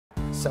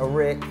So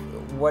Rick,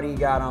 what do you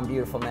got on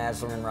beautiful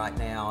Nazarene right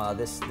now?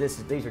 These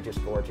are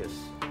just gorgeous.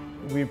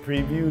 We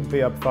previewed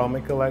the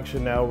ophthalmic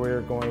collection. Now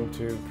we're going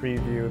to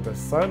preview the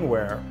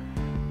sunwear,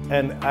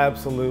 and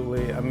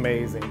absolutely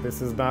amazing.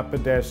 This is not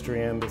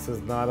pedestrian. This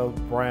is not a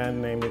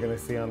brand name you're going to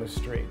see on the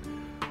street.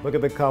 Look at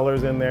the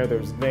colors in there.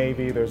 There's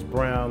navy, there's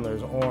brown,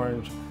 there's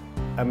orange.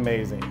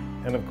 Amazing.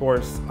 And of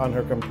course, on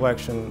her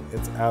complexion,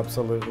 it's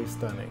absolutely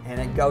stunning.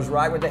 And it goes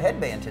right with the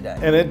headband today.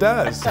 And it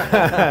does.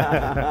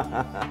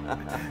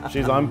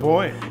 She's on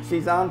point.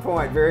 She's on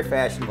point. Very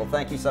fashionable.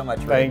 Thank you so much,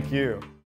 Rick. Thank you.